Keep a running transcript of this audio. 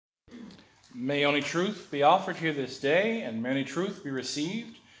May only truth be offered here this day, and may only truth be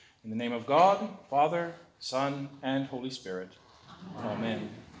received. In the name of God, Father, Son, and Holy Spirit. Amen.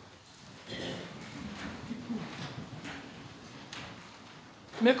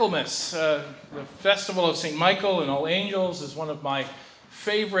 Michaelmas, the festival of St. Michael and All Angels, is one of my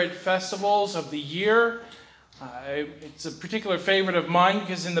favorite festivals of the year. It's a particular favorite of mine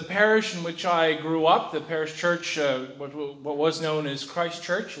because in the parish in which I grew up, the parish church, what was known as Christ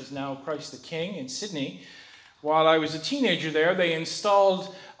Church, is now Christ the King in Sydney. While I was a teenager there, they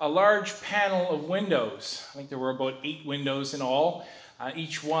installed a large panel of windows. I think there were about 8 windows in all.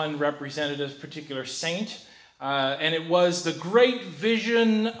 Each one represented a particular saint. And it was the great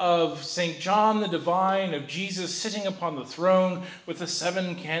vision of St. John the Divine, of Jesus sitting upon the throne with the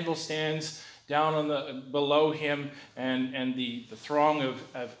 7 candlestands down on below him, and the throng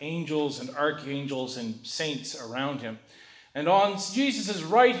of angels and archangels and saints around him. And on Jesus'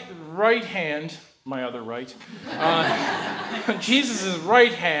 right hand, my other right, on Jesus'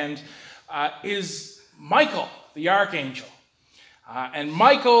 right hand is Michael, the archangel. And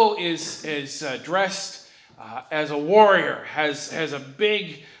Michael is dressed as a warrior, has a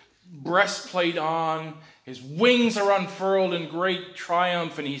big breastplate on. His wings are unfurled in great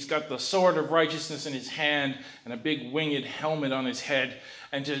triumph, and he's got the sword of righteousness in his hand and a big winged helmet on his head.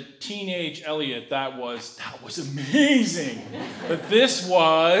 And to teenage Elliot, that was amazing. That this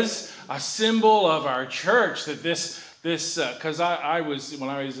was a symbol of our church. That this because I was, when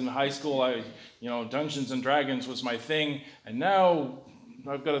I was in high school, Dungeons and Dragons was my thing, and now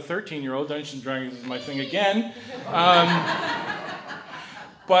I've got a 13-year-old. Dungeons and Dragons is my thing again.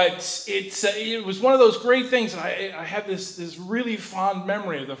 But it was one of those great things. And I had this really fond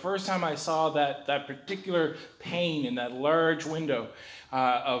memory of the first time I saw that particular pane in that large window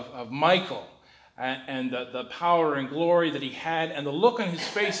of Michael, and the power and glory that he had, and the look on his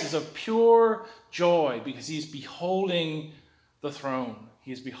face is of pure joy because he's beholding the throne.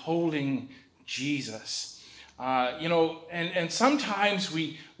 He is beholding Jesus. And sometimes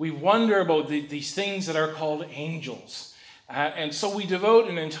we wonder about these things that are called angels. And so we devote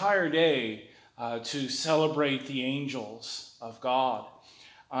an entire day to celebrate the angels of God.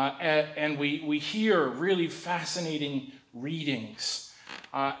 And we hear really fascinating readings.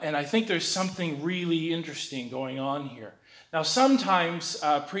 And I think there's something really interesting going on here. Now, sometimes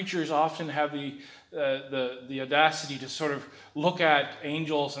preachers often have the audacity to sort of look at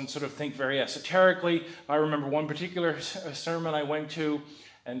angels and sort of think very esoterically. I remember one particular sermon I went to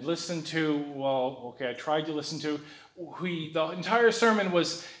and listened to, I tried to listen to. The entire sermon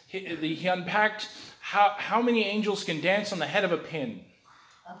was, he unpacked how many angels can dance on the head of a pin.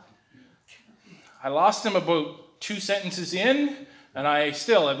 I lost him about 2 sentences in, and I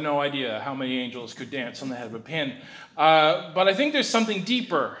still have no idea how many angels could dance on the head of a pin. But I think there's something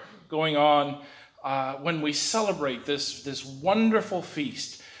deeper going on when we celebrate this wonderful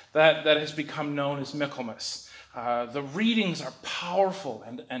feast that has become known as Michaelmas. The readings are powerful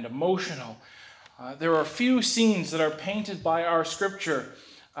and emotional. There are few scenes that are painted by our scripture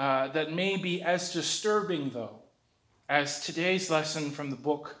that may be as disturbing, though, as today's lesson from the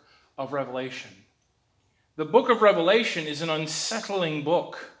book of Revelation. The book of Revelation is an unsettling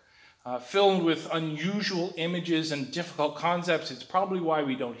book, filled with unusual images and difficult concepts. It's probably why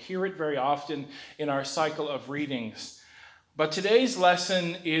we don't hear it very often in our cycle of readings. But today's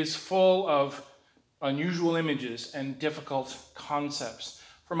lesson is full of unusual images and difficult concepts.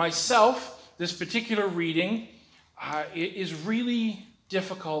 For myself, this particular reading is really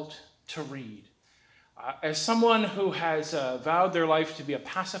difficult to read. As someone who has vowed their life to be a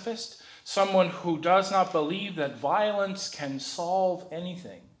pacifist, someone who does not believe that violence can solve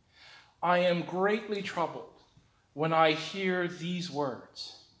anything, I am greatly troubled when I hear these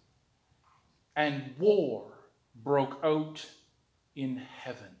words. And war broke out in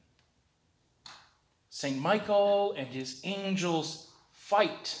heaven. St. Michael and his angels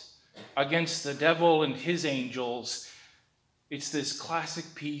fight against the devil and his angels. It's this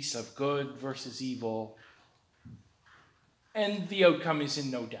classic piece of good versus evil. And the outcome is in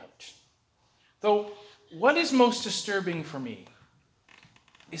no doubt. Though what is most disturbing for me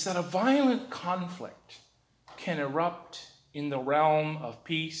is that a violent conflict can erupt in the realm of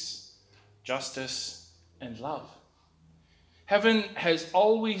peace, justice, and love. Heaven has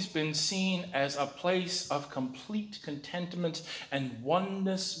always been seen as a place of complete contentment and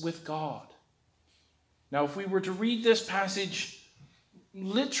oneness with God. Now, if we were to read this passage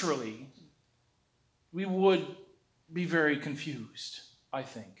literally, we would be very confused, I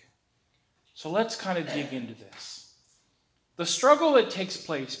think. So let's kind of dig into this. The struggle that takes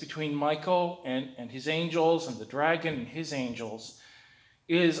place between Michael and his angels and the dragon and his angels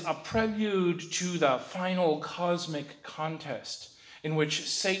is a prelude to the final cosmic contest in which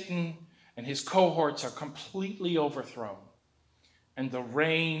Satan and his cohorts are completely overthrown and the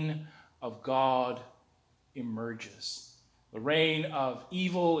reign of God emerges. The reign of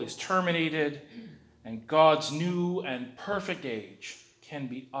evil is terminated and God's new and perfect age can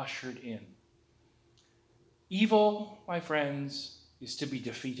be ushered in. Evil, my friends, is to be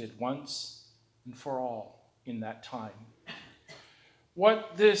defeated once and for all in that time.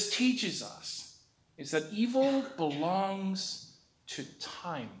 What this teaches us is that evil belongs to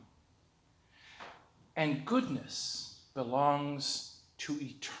time, and goodness belongs to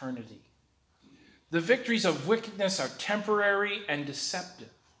eternity. The victories of wickedness are temporary and deceptive.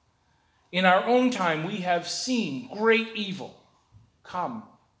 In our own time, we have seen great evil come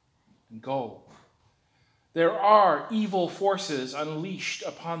and go. There are evil forces unleashed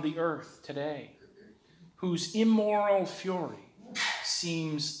upon the earth today, whose immoral fury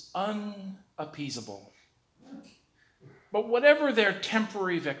seems unappeasable. But whatever their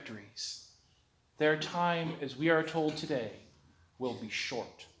temporary victories, their time, as we are told today, will be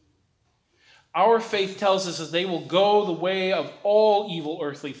short. Our faith tells us that they will go the way of all evil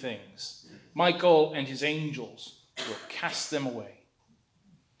earthly things. Michael and his angels will cast them away.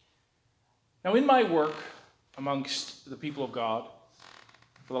 Now, in my work amongst the people of God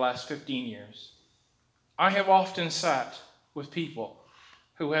for the last 15 years, I have often sat with people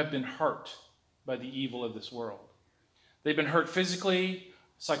who have been hurt by the evil of this world. They've been hurt physically,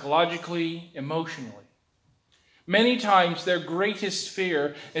 psychologically, emotionally. Many times their greatest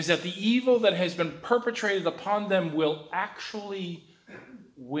fear is that the evil that has been perpetrated upon them will actually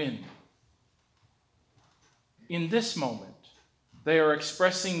win. In this moment, they are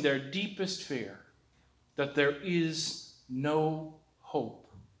expressing their deepest fear that there is no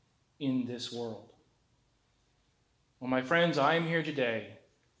hope in this world. Well, my friends, I am here today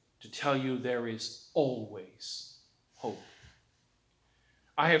to tell you there is always hope.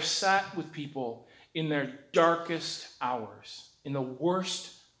 I have sat with people in their darkest hours, in the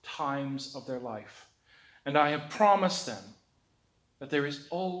worst times of their life, and I have promised them that there is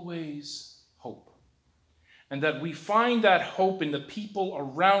always hope, and that we find that hope in the people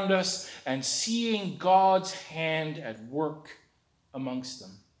around us and seeing God's hand at work amongst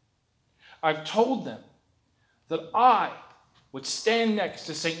them. I've told them that I would stand next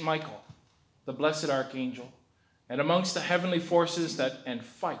to St. Michael, the blessed archangel, and amongst the heavenly forces and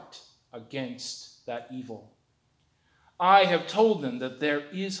fight against that evil. I have told them that there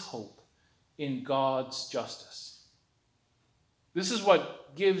is hope in God's justice. This is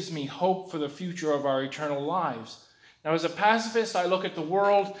what gives me hope for the future of our eternal lives. Now, as a pacifist, I look at the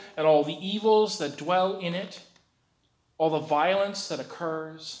world and all the evils that dwell in it, all the violence that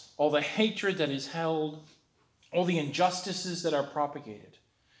occurs, all the hatred that is held, all the injustices that are propagated.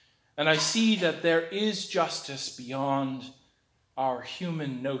 And I see that there is justice beyond our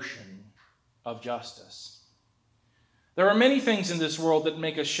human notion of justice. There are many things in this world that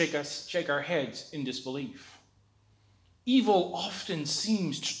make us shake our heads in disbelief. Evil often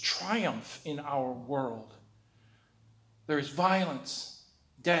seems to triumph in our world. There is violence,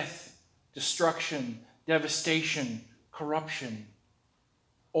 death, destruction, devastation, corruption,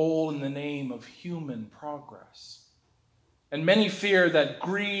 all in the name of human progress. And many fear that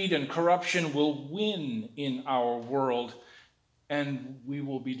greed and corruption will win in our world, and we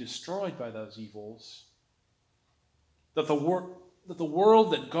will be destroyed by those evils. That the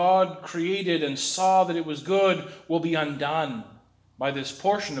world that God created and saw that it was good will be undone by this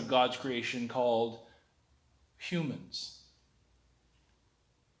portion of God's creation called humans.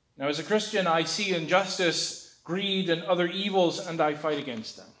 Now, as a Christian, I see injustice, greed, and other evils, and I fight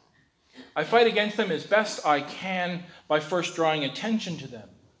against them. I fight against them as best I can by first drawing attention to them.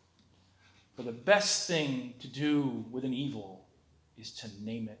 For the best thing to do with an evil is to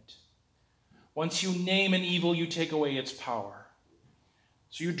name it. Once you name an evil, you take away its power.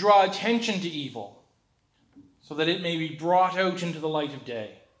 So you draw attention to evil so that it may be brought out into the light of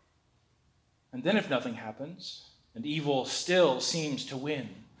day. And then if nothing happens, and evil still seems to win,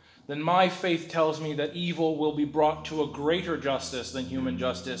 then my faith tells me that evil will be brought to a greater justice than human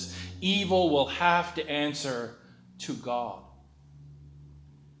justice. Evil will have to answer to God.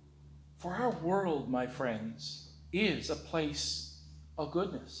 For our world, my friends, is a place of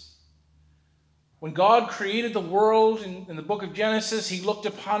goodness. When God created the world in the book of Genesis, he looked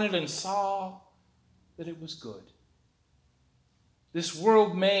upon it and saw that it was good. This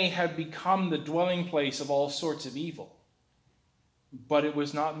world may have become the dwelling place of all sorts of evil, but it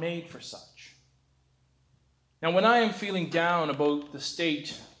was not made for such. Now, when I am feeling down about the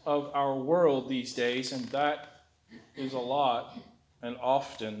state of our world these days, and that is a lot, and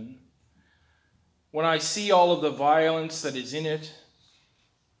often, when I see all of the violence that is in it,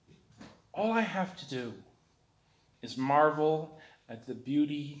 all I have to do is marvel at the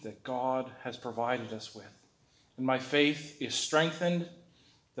beauty that God has provided us with. And my faith is strengthened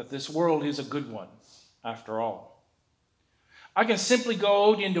that this world is a good one, after all. I can simply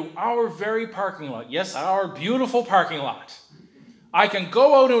go into our very parking lot. Yes, our beautiful parking lot. I can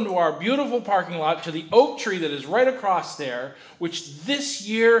go out into our beautiful parking lot to the oak tree that is right across there, which this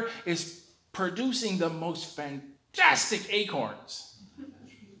year is producing the most fantastic acorns.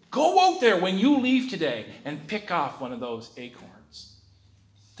 Go out there when you leave today and pick off one of those acorns.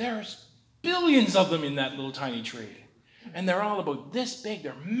 There's billions of them in that little tiny tree. And they're all about this big.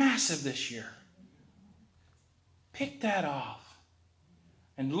 They're massive this year. Pick that off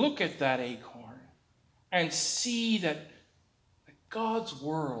and look at that acorn and see that God's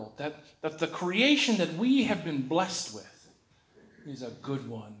world, that the creation that we have been blessed with is a good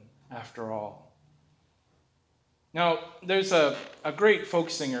one after all. Now, there's a great folk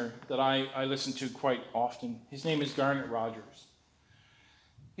singer that I listen to quite often. His name is Garnet Rogers.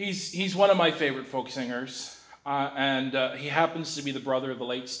 He's one of my favorite folk singers, and he happens to be the brother of the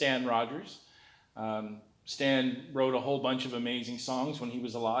late Stan Rogers. Stan wrote a whole bunch of amazing songs when he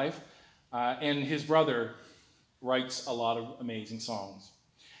was alive, and his brother writes a lot of amazing songs.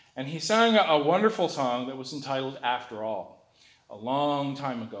 And he sang a wonderful song that was entitled After All, a long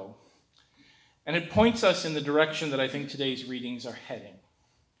time ago. And it points us in the direction that I think today's readings are heading.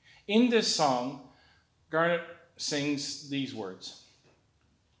 In this song, Garnet sings these words: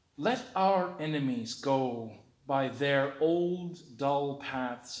 "Let our enemies go by their old dull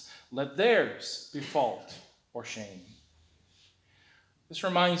paths, let theirs be fault or shame." This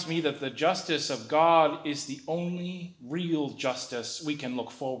reminds me that the justice of God is the only real justice we can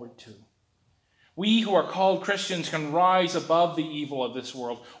look forward to. We who are called Christians can rise above the evil of this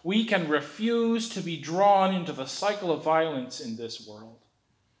world. We can refuse to be drawn into the cycle of violence in this world.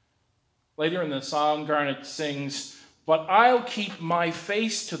 Later in the song, Garnet sings, "But I'll keep my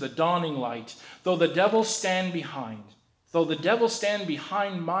face to the dawning light, though the devil stand behind. Though the devil stand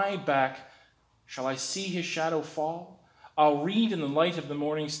behind my back, shall I see his shadow fall? I'll read in the light of the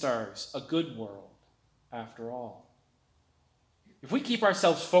morning stars, a good world after all." If we keep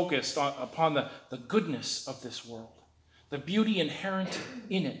ourselves focused upon the goodness of this world, the beauty inherent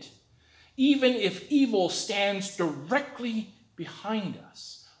in it, even if evil stands directly behind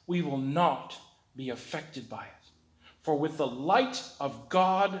us, we will not be affected by it. For with the light of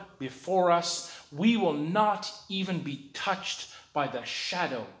God before us, we will not even be touched by the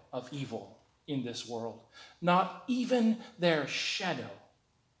shadow of evil in this world. Not even their shadow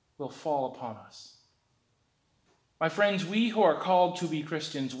will fall upon us. My friends, we who are called to be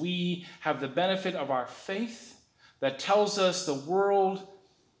Christians, we have the benefit of our faith that tells us the world,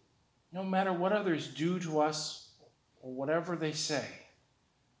 no matter what others do to us or whatever they say,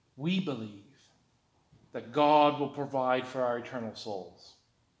 we believe that God will provide for our eternal souls.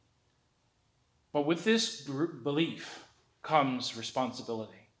 But with this belief comes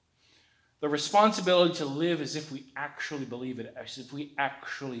responsibility. The responsibility to live as if we actually believe it, as if we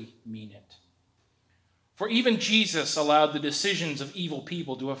actually mean it. For even Jesus allowed the decisions of evil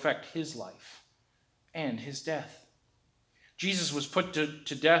people to affect his life and his death. Jesus was put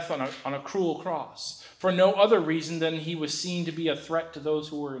to death on a cruel cross for no other reason than he was seen to be a threat to those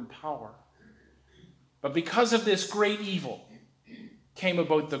who were in power. But because of this great evil came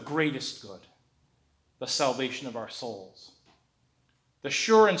about the greatest good, the salvation of our souls. The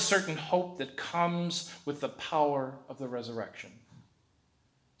sure and certain hope that comes with the power of the resurrection.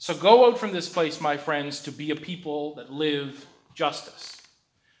 So go out from this place, my friends, to be a people that live justice,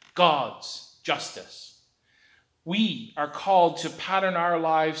 God's justice. We are called to pattern our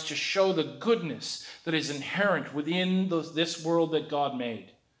lives to show the goodness that is inherent within this world that God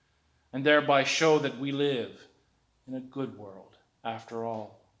made, and thereby show that we live in a good world after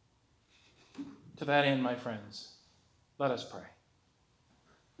all. To that end, my friends, let us pray.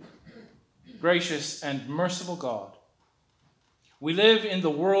 Gracious and merciful God, we live in the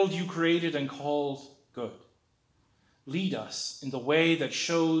world you created and called good. Lead us in the way that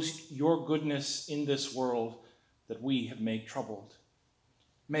shows your goodness in this world that we have made troubled.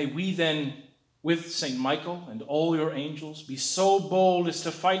 May we then, with St. Michael and all your angels, be so bold as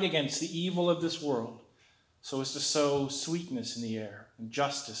to fight against the evil of this world, so as to sow sweetness in the air and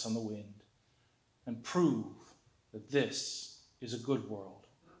justice on the wind, and prove that this is a good world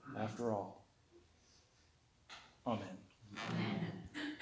after all. Amen. Amen.